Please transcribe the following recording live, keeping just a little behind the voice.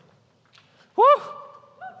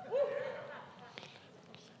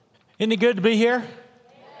Isn't it good to be here?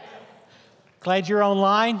 Glad you're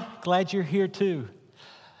online. Glad you're here too.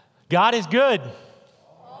 God is good.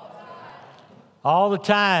 All the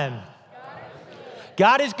time.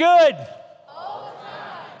 God is good.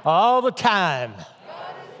 All the time.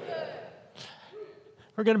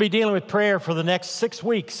 We're going to be dealing with prayer for the next 6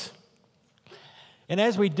 weeks. And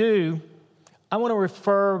as we do, I want to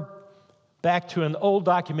refer back to an old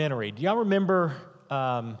documentary. Do y'all remember,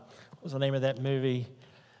 what was the name of that movie?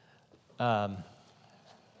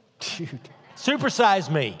 Super Size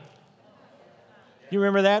Me. You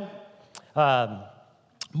remember that?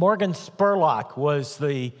 Morgan Spurlock was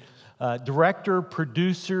the director,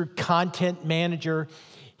 producer, content manager.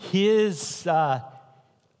 His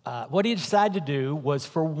what he decided to do was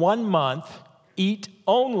for 1 month eat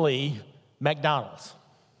only McDonald's.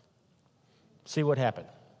 See what happened,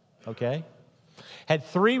 okay? Had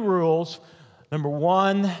 3 rules. Number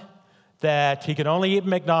 1, that he could only eat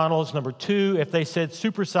McDonald's. Number 2, if they said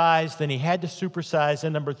supersize, then he had to supersize.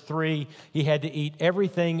 And number 3, he had to eat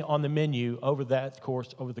everything on the menu over the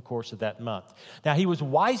course of that month. Now, he was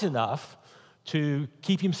wise enough to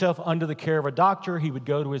keep himself under the care of a doctor. He would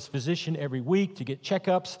go to his physician every week to get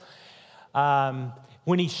checkups.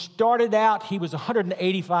 When he started out, he was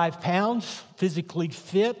 185 pounds, physically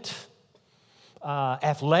fit,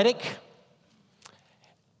 athletic.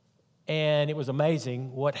 And it was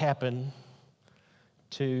amazing what happened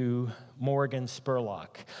to Morgan Spurlock.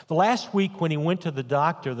 The last week when he went to the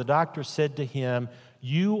doctor said to him,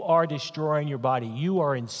 "You are destroying your body. You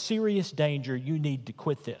are in serious danger. You need to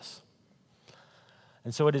quit this."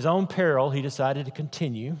 And so at his own peril, he decided to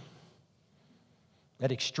continue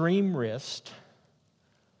at extreme risk.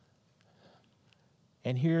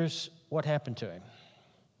 And here's what happened to him.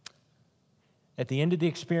 At the end of the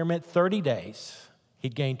experiment, 30 days,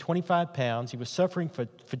 he'd gained 25 pounds. He was suffering from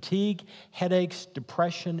fatigue, headaches,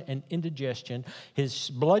 depression, and indigestion. His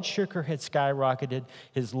blood sugar had skyrocketed.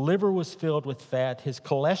 His liver was filled with fat. His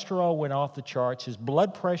cholesterol went off the charts. His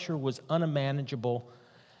blood pressure was unmanageable.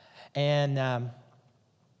 And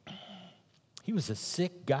he was a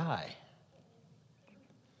sick guy.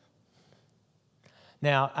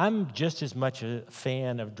 Now, I'm just as much a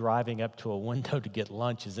fan of driving up to a window to get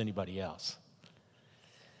lunch as anybody else.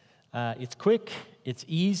 It's quick, it's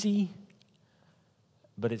easy,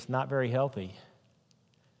 but it's not very healthy.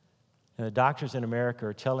 And the doctors in America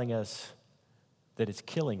are telling us that it's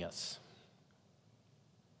killing us.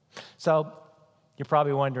 So, you're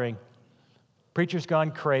probably wondering, preacher's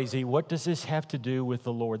gone crazy. What does this have to do with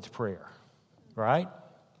the Lord's Prayer? Right?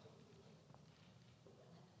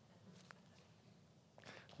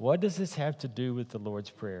 What does this have to do with the Lord's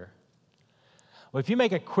Prayer? Well, if you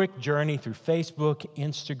make a quick journey through Facebook,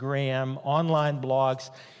 Instagram, online blogs,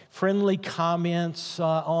 friendly comments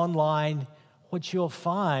online, what you'll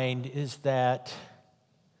find is that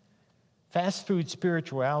fast food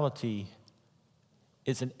spirituality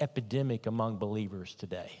is an epidemic among believers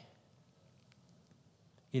today.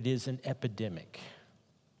 It is an epidemic.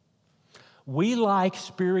 We like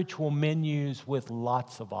spiritual menus with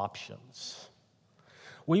lots of options.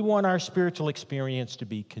 We want our spiritual experience to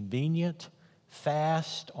be convenient,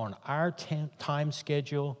 fast, on our time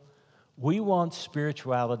schedule. We want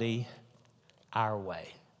spirituality our way.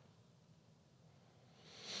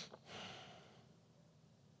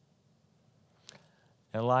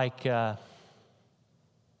 And like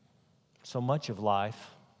so much of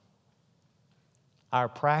life, our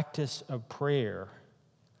practice of prayer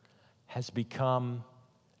has become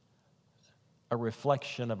a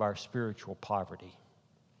reflection of our spiritual poverty.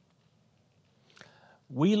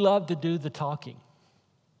 We love to do the talking.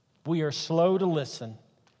 We are slow to listen,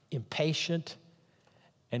 impatient,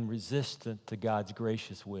 and resistant to God's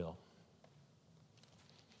gracious will.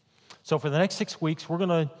 So for the next 6 weeks, we're going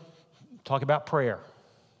to talk about prayer.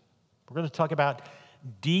 We're going to talk about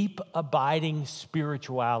deep, abiding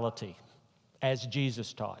spirituality as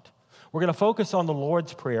Jesus taught. We're going to focus on the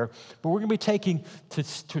Lord's Prayer, but we're going to be taking, to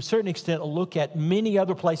a certain extent, a look at many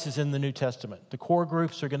other places in the New Testament. The core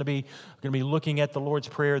groups are going to be looking at the Lord's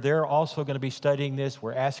Prayer. They're also going to be studying this.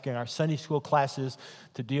 We're asking our Sunday school classes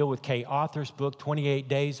to deal with Kay Arthur's book, 28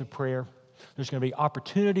 Days of Prayer. There's going to be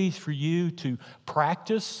opportunities for you to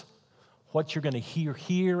practice what you're going to hear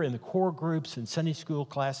here in the core groups and Sunday school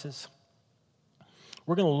classes.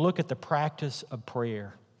 We're going to look at the practice of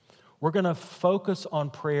prayer. We're going to focus on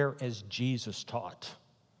prayer as Jesus taught.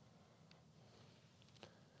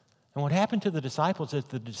 And what happened to the disciples is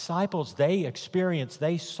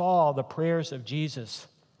they saw the prayers of Jesus.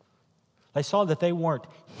 They saw that they weren't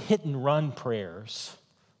hit and run prayers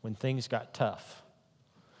when things got tough.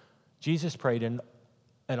 Jesus prayed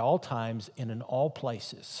at all times and in all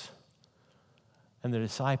places And the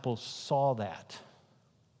disciples saw that.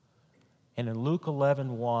 And in Luke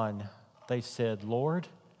 11:1, they said, Lord,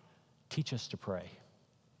 teach us to pray.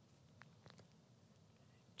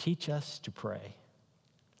 Teach us to pray.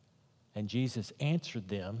 And Jesus answered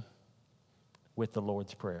them with the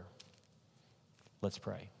Lord's Prayer. Let's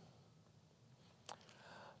pray.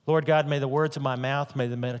 Lord God, may the words of my mouth, may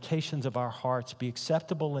the meditations of our hearts be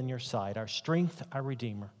acceptable in your sight, our strength, our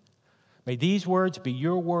Redeemer. May these words be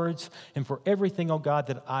your words, and for everything, oh God,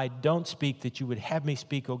 that I don't speak, that you would have me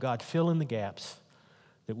speak, oh God, fill in the gaps,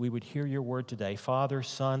 that we would hear your word today. Father,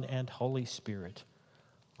 Son, and Holy Spirit.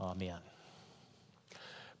 Amen.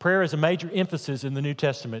 Prayer is a major emphasis in the New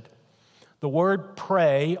Testament. The word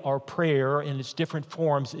pray or prayer in its different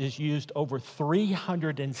forms is used over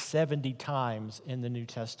 370 times in the New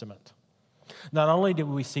Testament. Not only do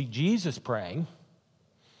we see Jesus praying,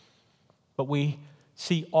 but we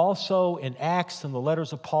see also in Acts and the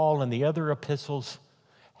letters of Paul and the other epistles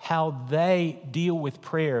how they deal with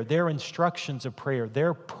prayer, their instructions of prayer,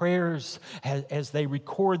 their prayers as they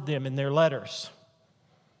record them in their letters.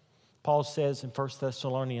 Paul says in 1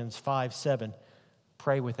 Thessalonians 5:7,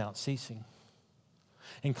 pray without ceasing.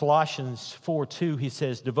 In Colossians 4:2, he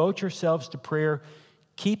says, devote yourselves to prayer,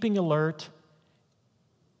 keeping alert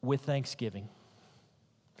with thanksgiving.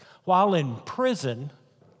 While in prison,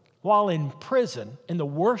 in the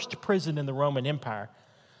worst prison in the Roman Empire,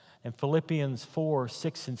 in Philippians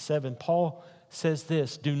 4:6 and 7, Paul says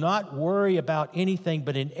this, do not worry about anything,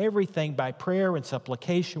 but in everything by prayer and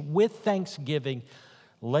supplication with thanksgiving,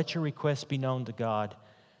 let your requests be known to God,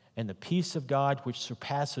 and the peace of God, which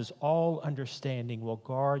surpasses all understanding, will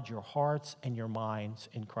guard your hearts and your minds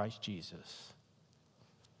in Christ Jesus.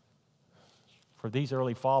 For these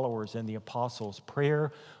early followers and the apostles,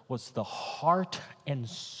 prayer was the heart and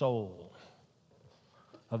soul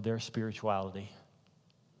of their spirituality.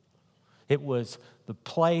 It was the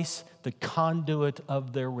place, the conduit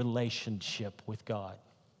of their relationship with God.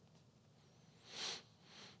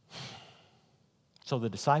 So the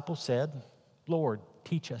disciples said, Lord,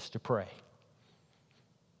 teach us to pray.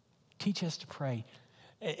 Teach us to pray.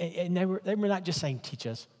 And they were not just saying teach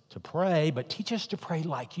us to pray, but teach us to pray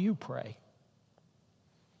like you pray.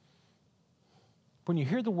 When you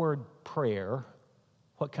hear the word prayer,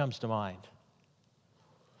 what comes to mind?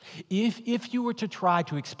 If you were to try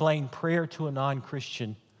to explain prayer to a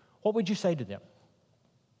non-Christian, what would you say to them?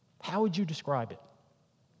 How would you describe it?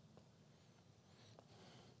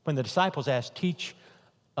 When the disciples asked, teach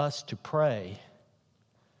us to pray,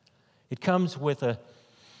 it comes with a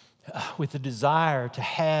desire to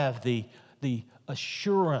have the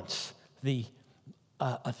assurance, the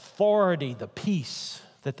authority, the peace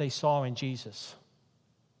that they saw in Jesus.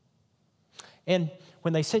 And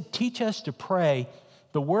when they said, teach us to pray,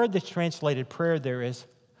 the word that's translated prayer there is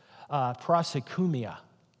proseuchomia.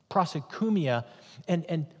 Proseuchomia,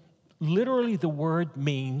 and literally the word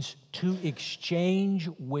means to exchange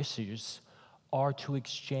wishes or to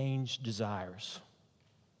exchange desires.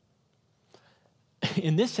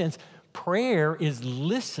 In this sense, prayer is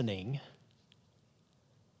listening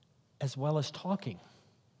as well as talking.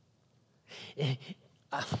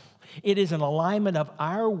 It is an alignment of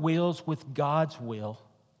our wills with God's will.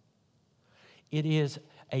 It is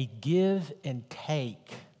a give and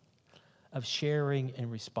take of sharing and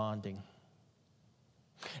responding.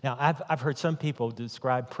 Now, I've heard some people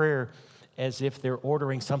describe prayer as if they're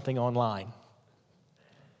ordering something online.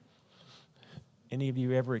 Any of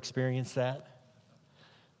you ever experienced that?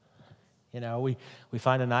 You know, we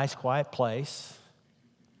find a nice, quiet place.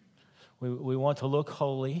 We want to look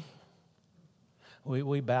holy.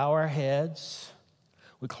 We bow our heads.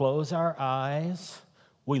 We close our eyes.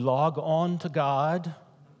 We log on to God.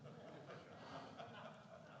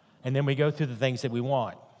 And then we go through the things that we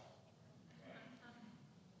want.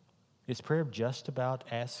 Is prayer just about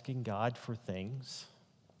asking God for things?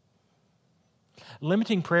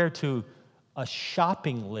 Limiting prayer to a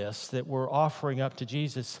shopping list that we're offering up to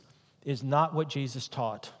Jesus is not what Jesus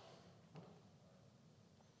taught.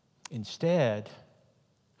 Instead,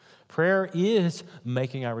 prayer is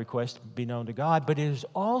making our request be known to God, but it is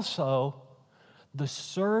also the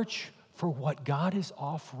search for what God is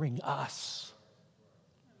offering us.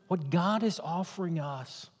 What God is offering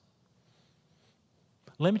us.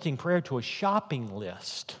 Limiting prayer to a shopping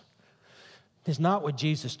list is not what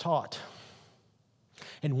Jesus taught.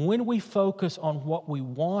 And when we focus on what we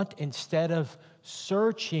want instead of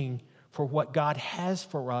searching for what God has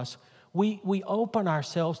for us, we open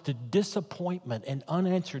ourselves to disappointment and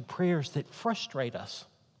unanswered prayers that frustrate us.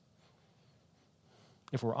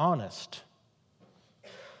 If we're honest,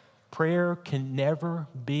 prayer can never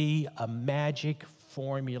be a magic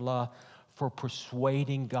formula for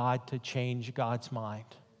persuading God to change God's mind.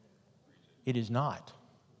 It is not.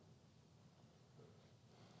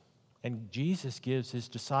 And Jesus gives his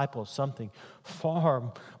disciples something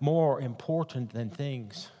far more important than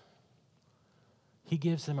things. He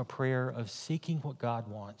gives them a prayer of seeking what God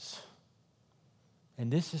wants. And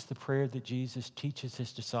this is the prayer that Jesus teaches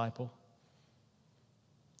his disciple.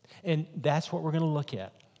 And that's what we're going to look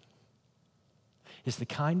at. Is the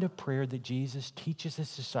kind of prayer that Jesus teaches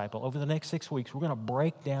his disciple. Over the next 6 weeks, we're going to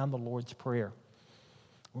break down the Lord's Prayer.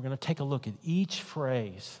 We're going to take a look at each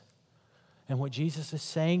phrase and what Jesus is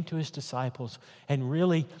saying to his disciples, and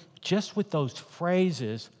really, just with those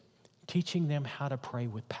phrases, teaching them how to pray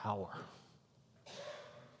with power.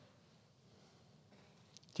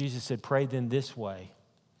 Jesus said, "Pray then this way,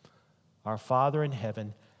 Our Father in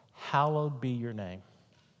heaven, hallowed be your name."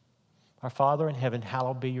 Our Father in heaven,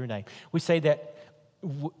 hallowed be your name. We say that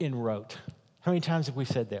in rote. How many times have we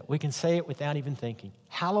said that? We can say it without even thinking.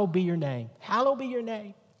 Hallowed be your name. Hallowed be your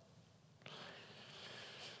name.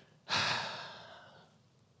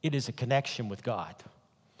 It is a connection with God.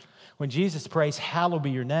 When Jesus prays, hallowed be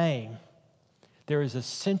your name, there is a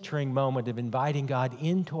centering moment of inviting God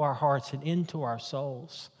into our hearts and into our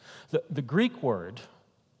souls. The Greek word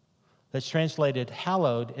that's translated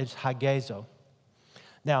hallowed is hagizo.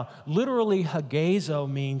 Now, literally, hagizo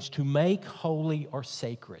means to make holy or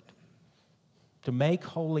sacred. To make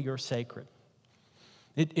holy or sacred.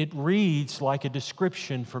 It reads like a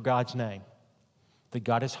description for God's name. That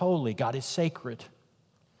God is holy, God is sacred.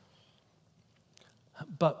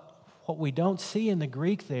 But what we don't see in the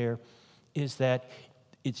Greek there is that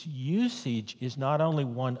its usage is not only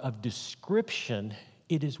one of description,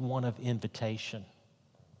 it is one of invitation.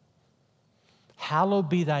 Hallowed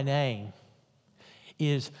be thy name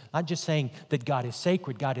is not just saying that God is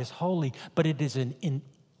sacred, God is holy, but it is an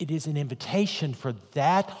invitation for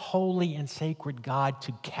that holy and sacred God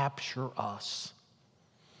to capture us.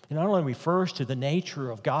 It not only refers to the nature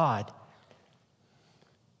of God,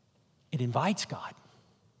 it invites God.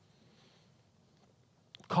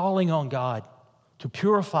 Calling on God to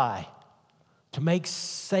purify, to make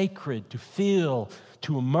sacred, to fill,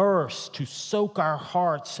 to immerse, to soak our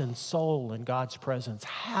hearts and soul in God's presence.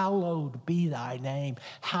 Hallowed be thy name.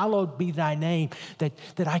 Hallowed be thy name. That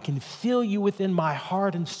I can feel you within my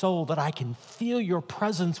heart and soul, that I can feel your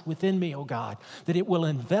presence within me, oh God, that it will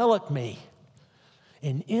envelop me.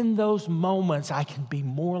 And in those moments, I can be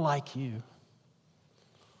more like you.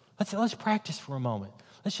 Let's practice for a moment.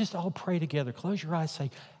 Let's just all pray together. Close your eyes,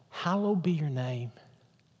 say, hallowed be your name.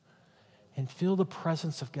 And feel the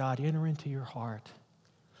presence of God enter into your heart.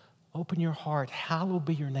 Open your heart. Hallowed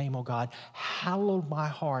be your name, oh God. Hallowed my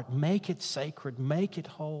heart. Make it sacred. Make it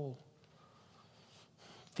whole.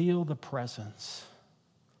 Feel the presence.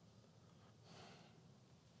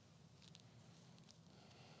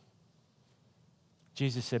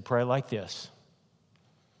 Jesus said, pray like this.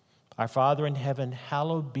 Our Father in heaven,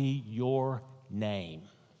 hallowed be your name.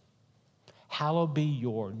 Hallowed be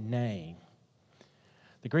your name.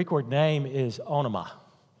 The Greek word name is onoma.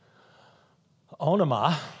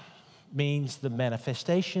 Onoma means the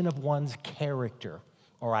manifestation of one's character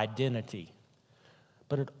or identity.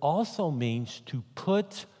 But it also means to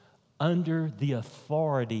put under the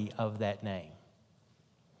authority of that name.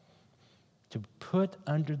 To put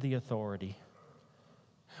under the authority.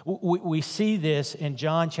 We see this in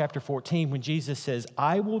John chapter 14 when Jesus says,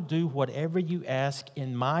 I will do whatever you ask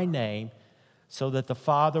in my name so that the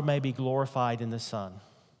Father may be glorified in the Son.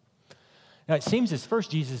 Now it seems as first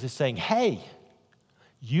Jesus is saying, hey,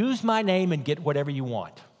 use my name and get whatever you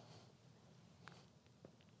want.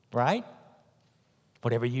 Right?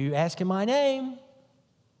 Whatever you ask in my name.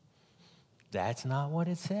 That's not what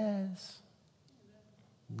it says.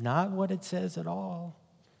 Not what it says at all.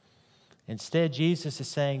 Instead, Jesus is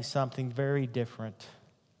saying something very different.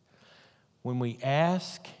 When we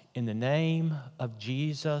ask in the name of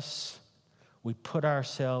Jesus, we put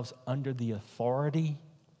ourselves under the authority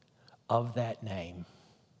of that name.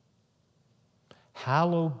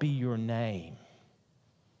 Hallowed be your name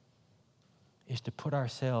is to put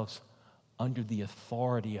ourselves under the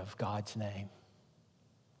authority of God's name.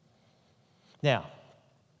 Now,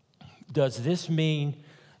 does this mean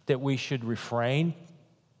that we should refrain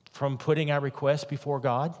from putting our requests before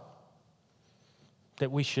God?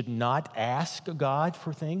 That we should not ask God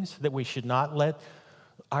for things? That we should not let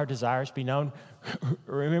our desires be known?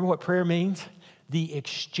 Remember what prayer means? The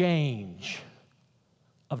exchange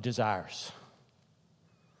of desires.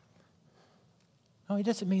 No, he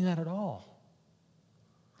doesn't mean that at all.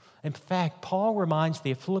 In fact, Paul reminds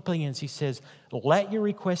the Philippians, he says, let your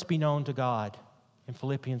requests be known to God in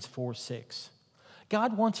Philippians 4:6.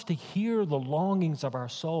 God wants to hear the longings of our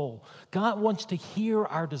soul. God wants to hear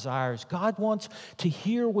our desires. God wants to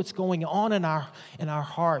hear what's going on in our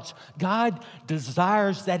hearts. God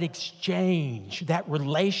desires that exchange, that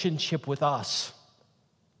relationship with us.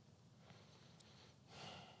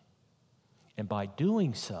 And by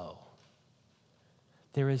doing so,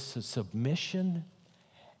 there is a submission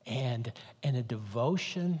and a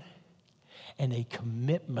devotion and a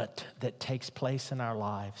commitment that takes place in our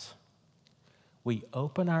lives. We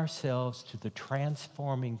open ourselves to the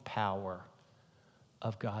transforming power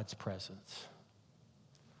of God's presence.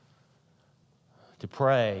 To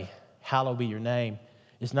pray, hallowed be your name,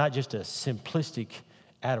 is not just a simplistic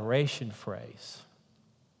adoration phrase.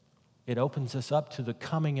 It opens us up to the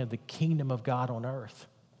coming of the kingdom of God on earth.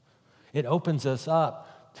 It opens us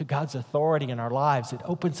up to God's authority in our lives. It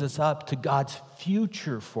opens us up to God's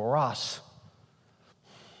future for us.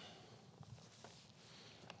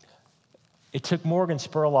 It took Morgan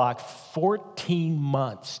Spurlock 14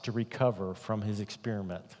 months to recover from his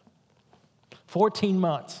experiment. 14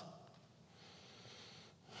 months.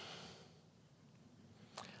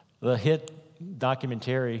 The hit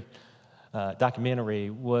documentary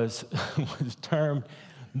was termed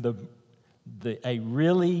a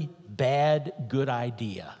really bad good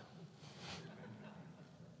idea.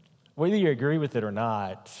 Whether you agree with it or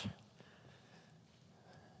not,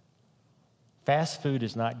 fast food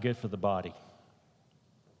is not good for the body.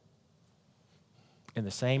 And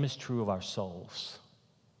the same is true of our souls.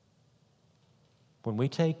 When we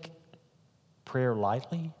take prayer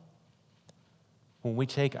lightly, when we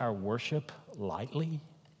take our worship lightly,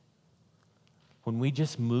 when we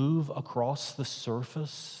just move across the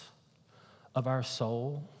surface of our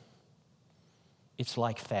soul, it's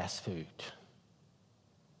like fast food.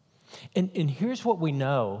 And here's what we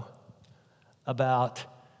know about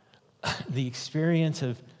the experience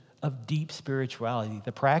of deep spirituality,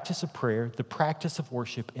 the practice of prayer, the practice of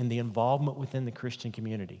worship, and the involvement within the Christian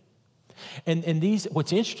community. And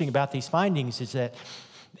what's interesting about these findings is that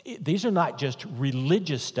these are not just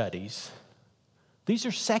religious studies. These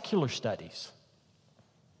are secular studies.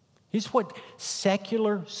 Here's what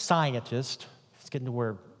secular scientists, it's getting to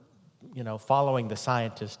where, following the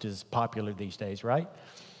scientist is popular these days, right?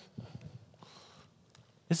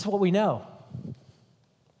 This is what we know.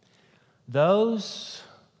 Those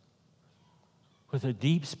with a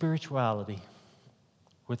deep spirituality,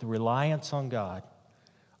 with a reliance on God,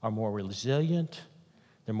 are more resilient,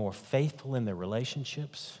 they're more faithful in their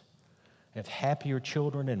relationships, have happier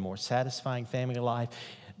children and more satisfying family life.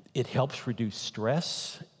 It helps reduce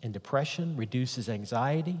stress and depression, reduces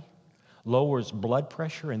anxiety, lowers blood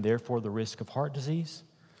pressure and therefore the risk of heart disease.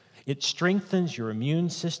 It strengthens your immune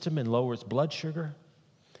system and lowers blood sugar.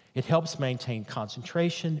 It helps maintain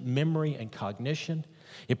concentration, memory, and cognition.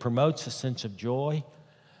 It promotes a sense of joy.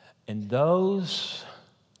 And those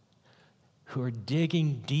who are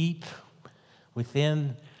digging deep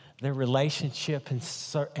within their relationship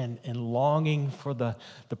and longing for the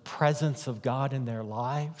presence of God in their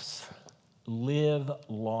lives live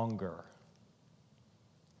longer.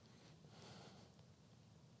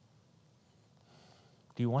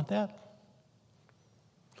 Do you want that?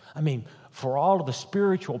 I mean, for all of the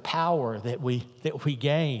spiritual power that we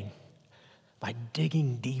gain by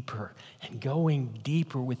digging deeper and going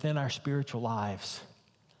deeper within our spiritual lives,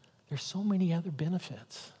 there's so many other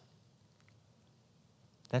benefits.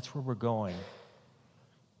 That's where we're going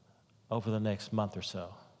over the next month or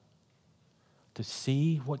so, to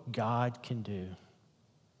see what God can do.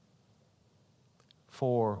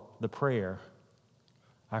 For the prayer,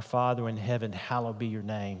 our Father in heaven, hallowed be your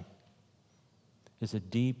name, is a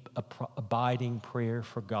deep, abiding prayer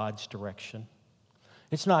for God's direction.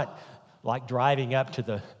 It's not like driving up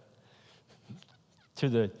to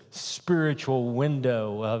the spiritual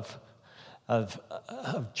window of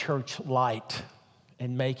church light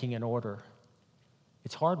and making an order.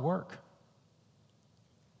 It's hard work.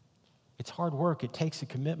 It's hard work. It takes a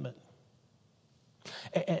commitment.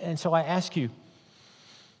 And so I ask you,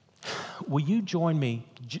 will you join me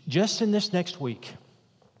just in this next week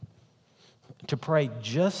to pray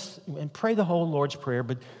and pray the whole Lord's Prayer,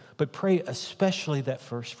 but pray especially that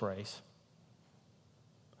first phrase.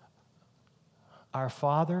 Our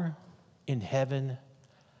Father in heaven,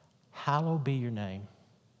 hallowed be your name.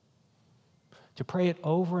 To pray it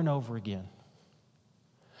over and over again.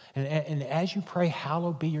 And as you pray,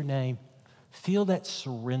 hallowed be your name, feel that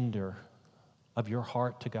surrender of your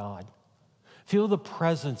heart to God. Feel the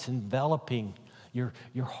presence enveloping your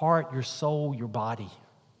heart, your soul, your body.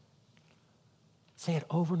 Say it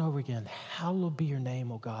over and over again. Hallowed be your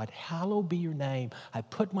name, O God. Hallowed be your name. I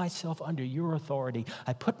put myself under your authority.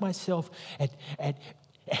 I put myself at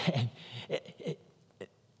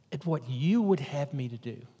what you would have me to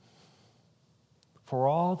do. For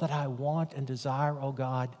all that I want and desire, O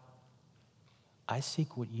God, I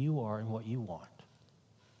seek what you are and what you want.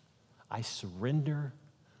 I surrender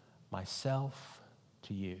myself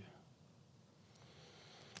to you.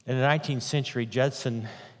 In the 19th century, Judson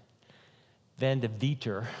Van de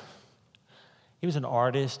Veter, he was an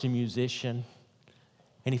artist, a musician,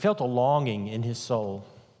 and he felt a longing in his soul.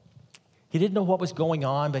 He didn't know what was going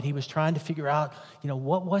on, but he was trying to figure out,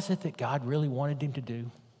 what was it that God really wanted him to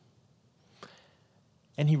do?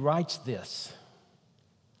 And he writes this.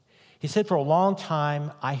 He said, for a long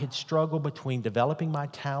time, I had struggled between developing my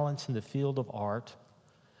talents in the field of art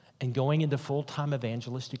and going into full-time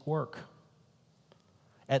evangelistic work.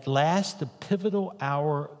 At last, the pivotal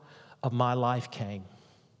hour of my life came,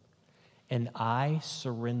 and I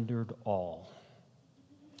surrendered all.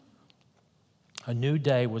 A new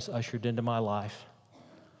day was ushered into my life.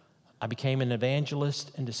 I became an evangelist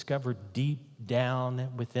and discovered deep down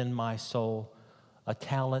within my soul a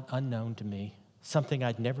talent unknown to me, something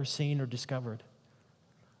I'd never seen or discovered.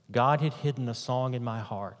 God had hidden a song in my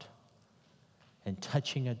heart, and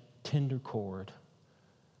touching a tender chord,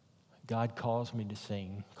 God caused me to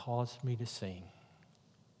sing.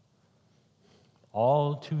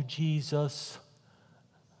 All to Jesus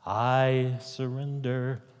I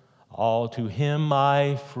surrender. All to him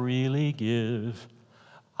I freely give.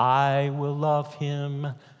 I will love him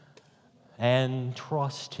and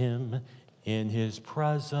trust him, in his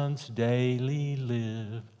presence daily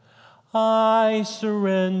live. I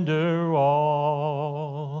surrender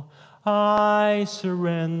all. I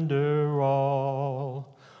surrender all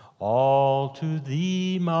to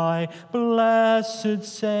thee, my blessed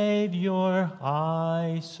Savior,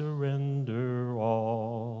 I surrender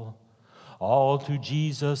all. All to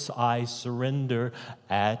Jesus I surrender,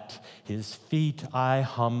 at his feet I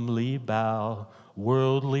humbly bow.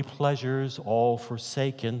 Worldly pleasures all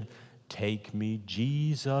forsaken, take me,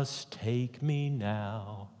 Jesus, take me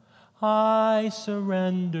now. I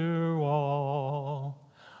surrender all.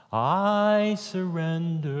 I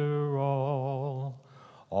surrender all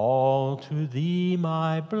to thee,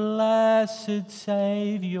 my blessed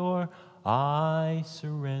Savior, I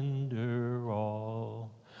surrender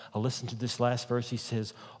all. I'll listen to this last verse. He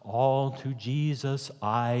says, all to Jesus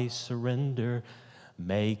I surrender.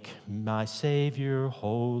 Make my Savior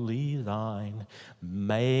wholly thine.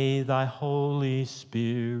 May thy Holy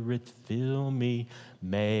Spirit fill me.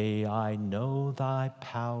 May I know thy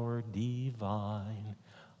power divine.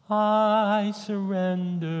 I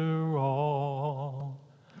surrender all.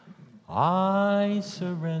 I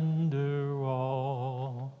surrender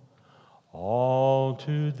all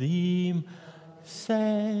to thee,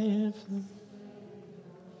 save.